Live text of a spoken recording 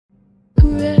Hey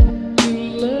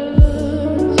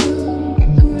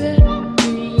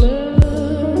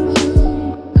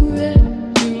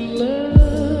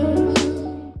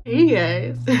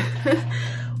guys,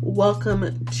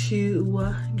 welcome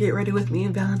to Get Ready With Me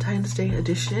in Valentine's Day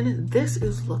edition. This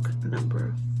is look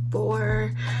number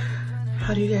 4.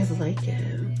 How do you guys like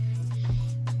it?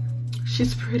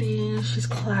 She's pretty, she's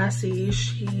classy,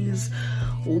 she's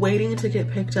waiting to get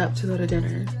picked up to go to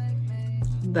dinner.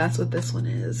 That's what this one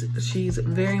is. She's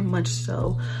very much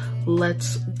so,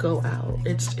 let's go out.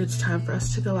 It's time for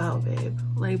us to go out, babe.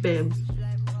 Like, babe,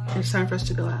 it's time for us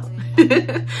to go out.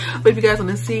 But if you guys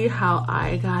want to see how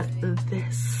I got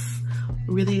this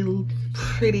really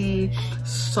pretty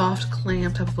soft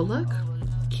clam type of a look,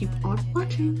 keep on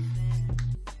watching.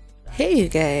 Hey you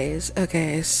guys.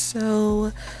 Okay,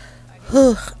 so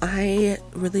I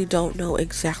really don't know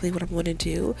exactly what I'm going to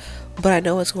do, but I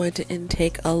know it's going to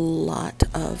intake a lot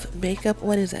of makeup.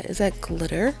 What is that? Is that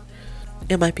glitter?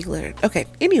 It might be glitter. Okay,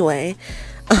 anyway,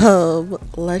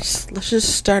 let's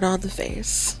just start on the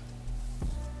face.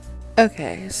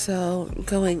 Okay, so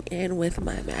going in with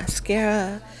my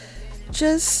mascara,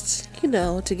 just, you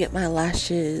know, to get my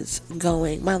lashes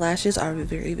going. My lashes are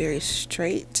very, very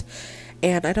straight,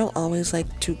 and I don't always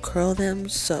like to curl them,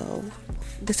 so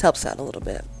this helps out a little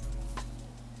bit.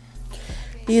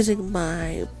 Using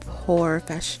my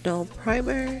Professional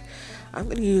primer, I'm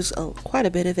going to use quite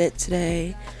a bit of it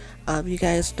today. You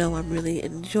guys know I'm really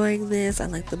enjoying this. I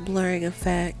like the blurring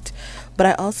effect, but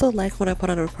I also like when I put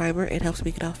on a primer, it helps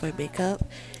me get off my makeup.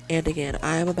 And again,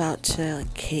 I'm about to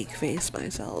like cake face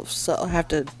myself, so I have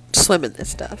to swim in this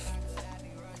stuff.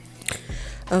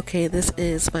 Okay, this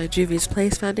is my Juvia's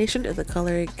Place foundation in the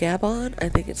color Gabon. I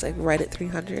think it's like right at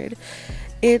 300.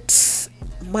 It's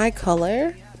my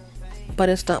color, but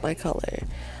it's not my color.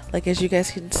 Like, as you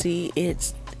guys can see,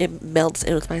 it melts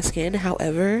in with my skin.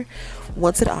 However,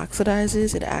 once it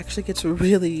oxidizes, it actually gets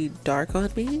really dark on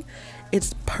me.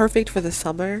 It's perfect for the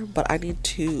summer, but I need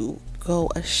to go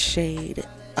a shade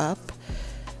up.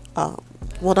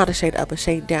 Well, not a shade up, a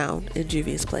shade down in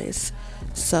Juvia's Place.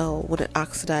 So when it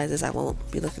oxidizes, I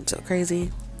won't be looking so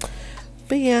crazy.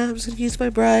 But yeah, I'm just gonna use my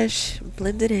brush,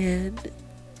 blend it in.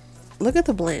 Look at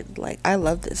the blend. Like, I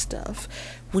love this stuff.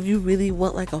 When you really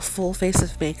want like a full face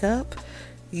of makeup,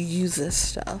 you use this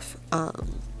stuff.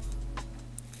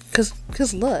 Cause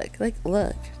look.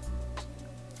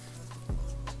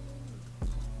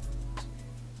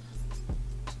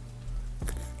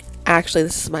 Actually,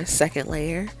 this is my second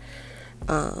layer.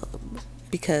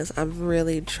 Because I'm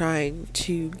really trying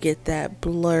to get that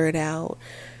blurred out,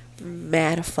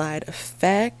 mattified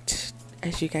effect.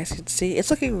 As you guys can see,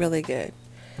 it's looking really good.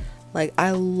 Like,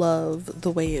 I love the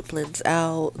way it blends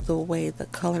out, the way the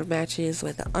color matches, the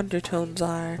way the undertones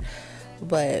are.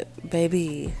 But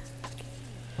baby,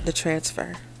 the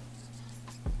transfer.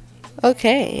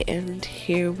 Okay, and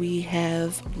here we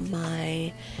have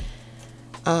my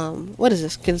what is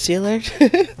this, concealer?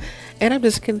 And I'm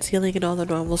just concealing in all the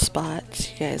normal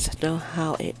spots. You guys know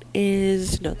how it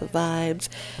is, know the vibes.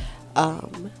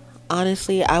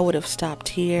 Honestly, I would have stopped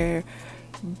here,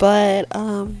 but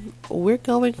we're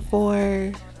going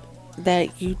for that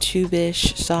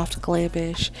YouTube-ish, soft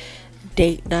glamish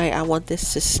date night. I want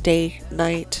this to stay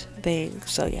night thing,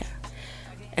 so yeah.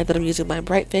 And then I'm using my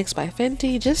Bright Fix by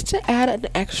Fenty just to add an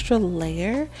extra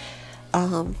layer.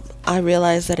 I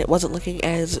realized that it wasn't looking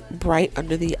as bright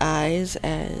under the eyes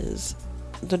as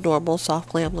the normal soft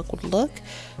glam look would look,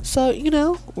 so you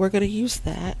know, we're gonna use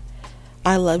that.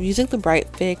 I love using the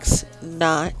Bright Fix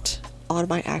not on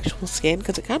my actual skin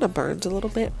because it kind of burns a little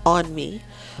bit on me,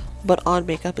 but on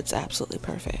makeup it's absolutely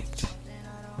perfect.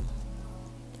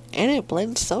 And it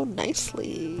blends so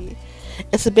nicely.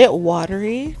 It's a bit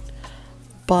watery,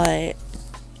 but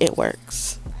it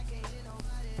works.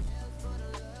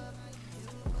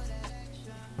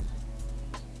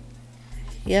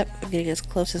 Yep, I'm getting as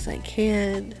close as I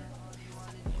can.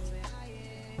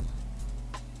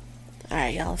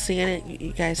 Alright, y'all seeing it?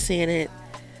 You guys seeing it?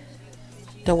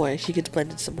 Don't worry, she gets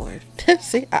blended some more.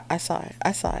 See, I saw it.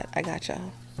 I got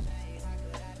y'all.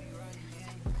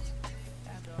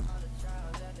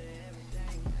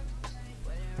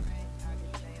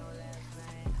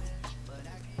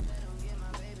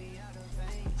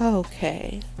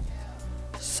 Okay,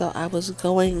 so I was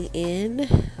going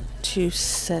in to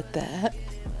set that.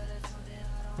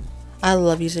 I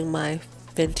love using my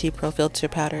Fenty Pro Filter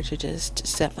powder to just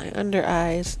set my under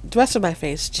eyes, the rest of my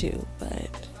face too,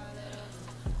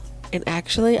 and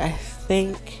actually I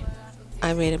think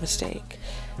I made a mistake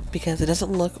because it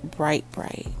doesn't look bright,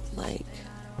 like,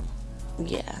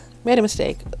 yeah, made a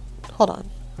mistake. Hold on.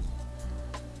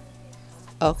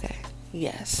 Okay,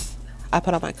 yes, I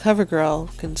put on my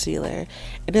CoverGirl concealer,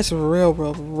 and it's real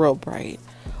bright.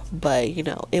 But, you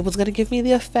know, it was going to give me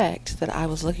the effect that I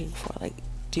was looking for. Like,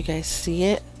 do you guys see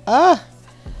it? Ah!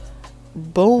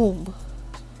 Boom!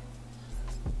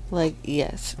 Like,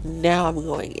 yes, now I'm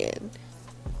going in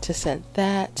to set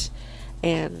that,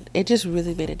 and it just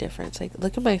really made a difference. Like,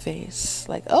 look at my face.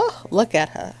 Like, oh, look at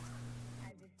her.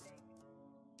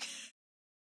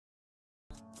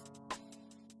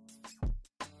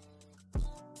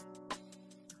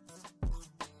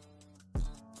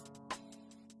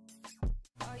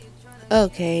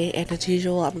 Okay, and as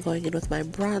usual, I'm going in with my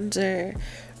bronzer,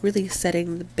 really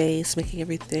setting the base, making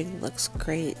everything looks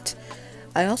great.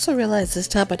 I also realized this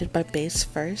time I did my base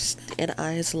first and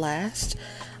eyes last.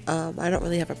 I don't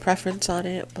really have a preference on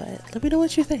it, but let me know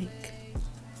what you think.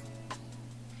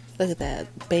 Look at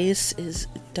that, base is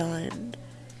done.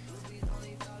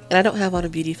 And I don't have on a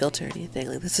beauty filter or anything,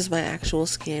 like this is my actual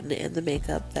skin and the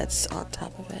makeup that's on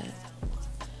top of it.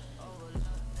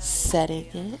 Setting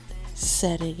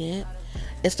it.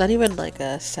 It's not even like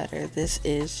a setter, this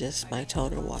is just my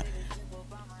toner water.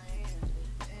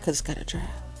 Because it's kind of dry.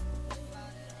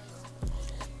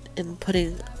 And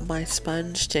putting my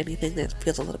sponge to anything that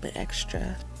feels a little bit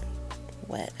extra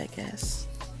wet, I guess.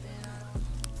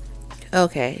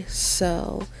 Okay,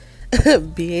 so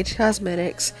BH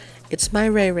Cosmetics, it's my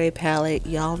Ray Ray palette.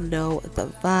 Y'all know the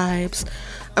vibes.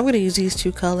 I'm going to use these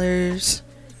two colors.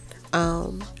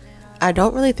 I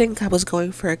don't really think I was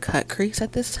going for a cut crease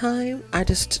at this time. I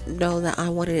just know that I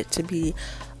wanted it to be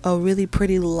a really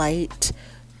pretty light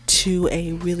to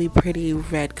a really pretty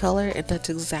red color, and that's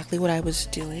exactly what I was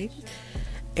doing.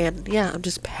 And yeah, I'm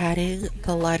just patting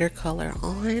the lighter color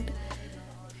on,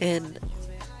 and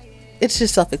it's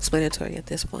just self-explanatory at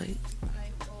this point.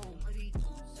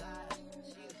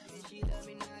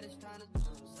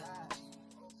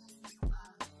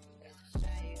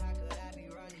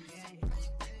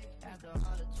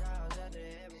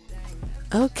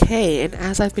 Okay, and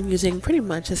as I've been using pretty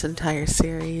much this entire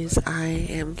series, I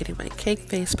am getting my Cake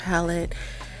Face palette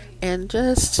and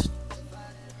just,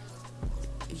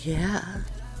 yeah.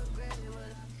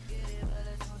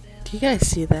 Do you guys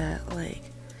see that? Like,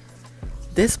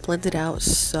 this blended out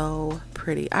so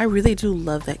pretty. I really do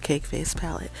love that Cake Face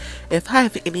palette. If I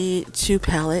have any two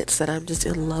palettes that I'm just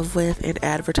in love with and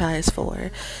advertise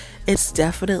for, it's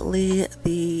definitely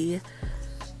the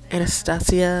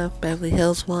Anastasia Beverly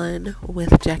Hills one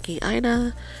with Jackie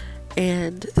Aina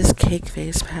and this Cake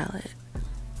Face palette.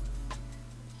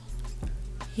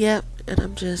 Yep, and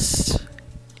I'm just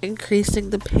increasing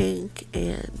the pink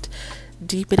and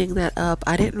deepening that up.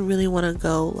 I didn't really want to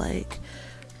go like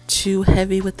too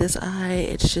heavy with this eye.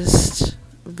 It's just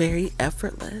very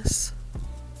effortless.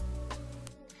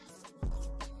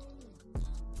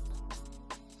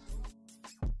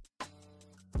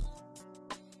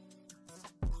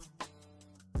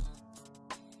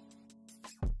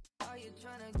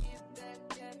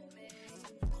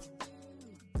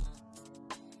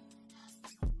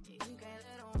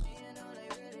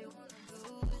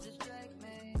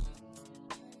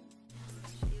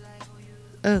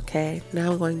 Okay,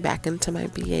 now I'm going back into my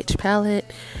BH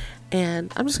palette,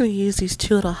 and I'm just going to use these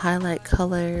two little highlight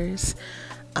colors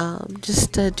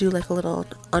just to do like a little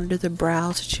under the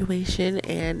brow situation,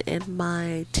 and in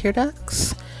my tear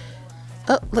ducts.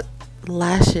 Oh, look,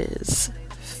 lashes,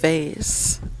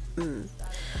 face.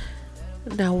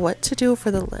 Now what to do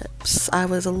for the lips? I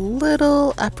was a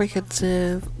little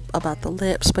apprehensive about the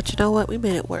lips, but you know what? We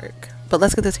made it work. But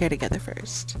let's get this hair together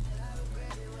first.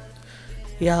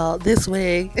 Y'all, this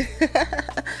wig,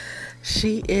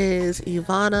 she is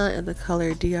Ivana in the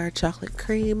color DR Chocolate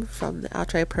Cream from the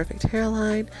Outright Perfect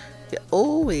hairline.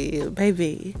 Oh,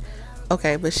 baby.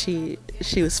 Okay, but she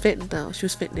was fitting though. She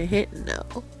was fitting and hitting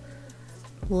though.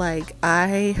 Like,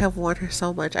 I have worn her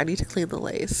so much. I need to clean the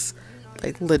lace.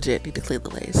 Like, legit need to clean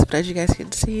the lace. But as you guys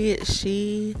can see,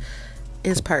 she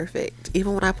is perfect.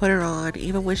 Even when I put her on,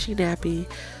 even when she nappy,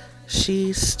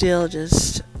 she still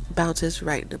just bounces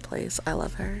right into place. I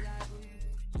love her.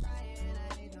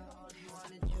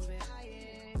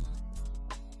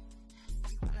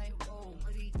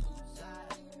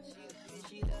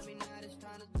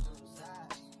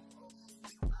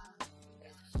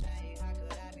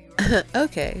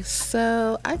 Okay,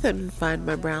 so I couldn't find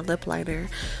my brown lip liner,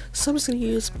 so I'm just going to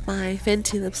use my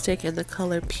Fenty lipstick in the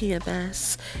color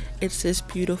PMS. It's this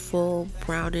beautiful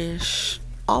brownish,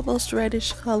 almost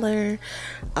reddish color.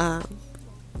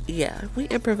 Yeah, we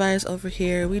improvise over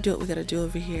here. We do what we gotta do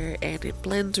over here, and it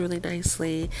blends really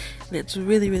nicely, and it's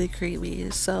really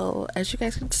creamy. So as you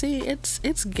guys can see, it's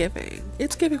giving.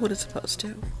 It's giving what it's supposed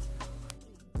to.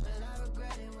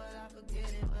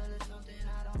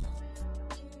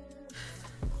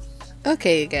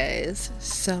 Okay, you guys,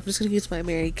 so I'm just gonna use my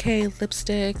Mary Kay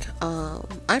lipstick.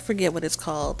 I forget what it's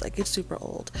called, like it's super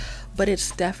old, but it's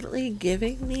definitely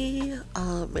giving me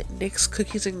NYX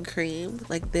Cookies and Cream,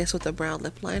 like this with a brown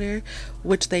lip liner,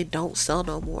 which they don't sell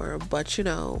no more, but you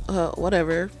know,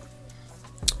 whatever.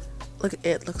 Look,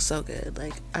 it looks so good,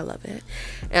 like I love it.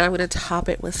 And I'm gonna top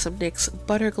it with some NYX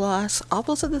Butter Gloss,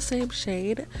 almost in the same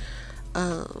shade.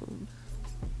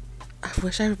 I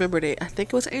wish I remembered it. I think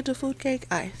it was Angel Food Cake,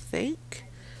 I think.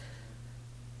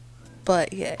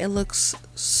 But yeah, it looks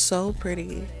so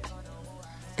pretty.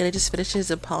 And it just finishes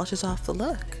and polishes off the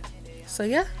look. So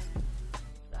yeah.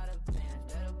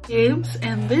 Games,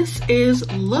 and this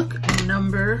is look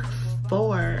number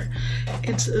 4.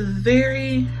 It's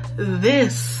very,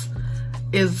 this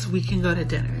is we can go to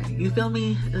dinner. You feel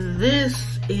me?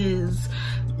 This is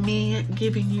me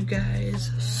giving you guys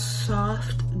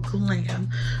soft glam.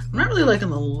 I'm not really liking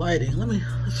the lighting.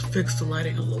 Let's fix the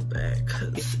lighting a little bit,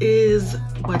 because this is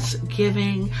what's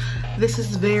giving. This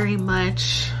is very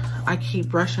much, I keep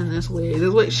brushing this wig.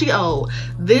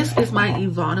 This is my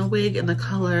Ivana wig in the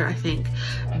color, I think,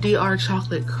 DR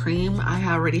Chocolate Cream. I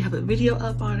already have a video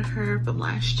up on her from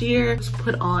last year. Just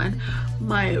put on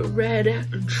my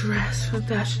red dress from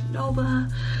Fashion Nova.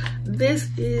 This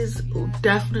is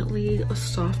definitely a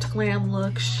soft glam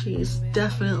look. She's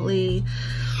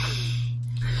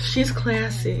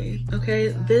classy, okay?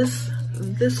 This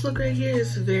look right here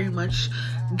is very much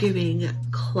giving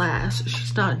class.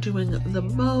 She's not doing the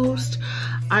most.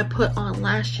 I put on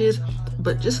lashes,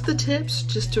 but just the tips,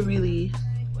 just to really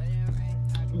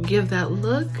give that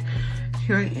look.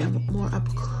 Here I am more up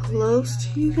close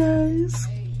to you guys.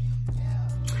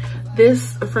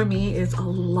 This for me is a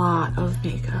lot of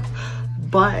makeup,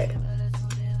 but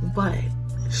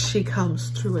she comes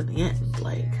through in the end.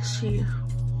 Like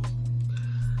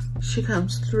she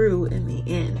comes through in the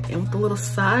end, and with the little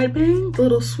side bang, the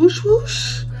little swoosh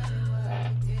whoosh,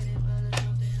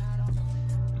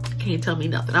 can't tell me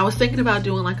nothing. I was thinking about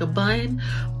doing like a bun,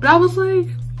 but I was like,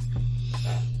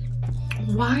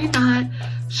 why not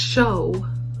show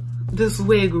this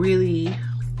wig really?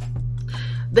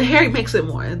 The hair makes it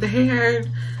more. The hair,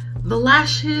 the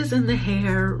lashes and the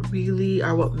hair really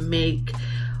are what make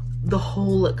the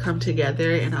whole look come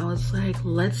together. And I was like,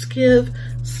 let's give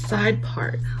side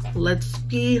part. Let's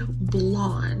be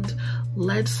blonde.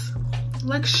 Let's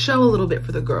show a little bit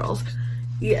for the girls.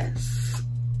 Yes.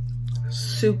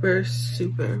 Super,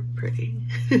 super pretty.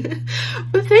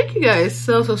 But thank you guys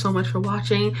so much for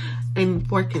watching and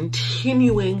for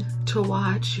continuing to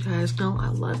watch. You guys know I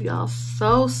love y'all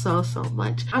so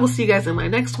much. I will see you guys in my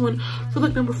next one for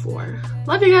look number 4.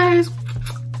 Love you guys.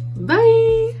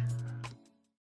 Bye.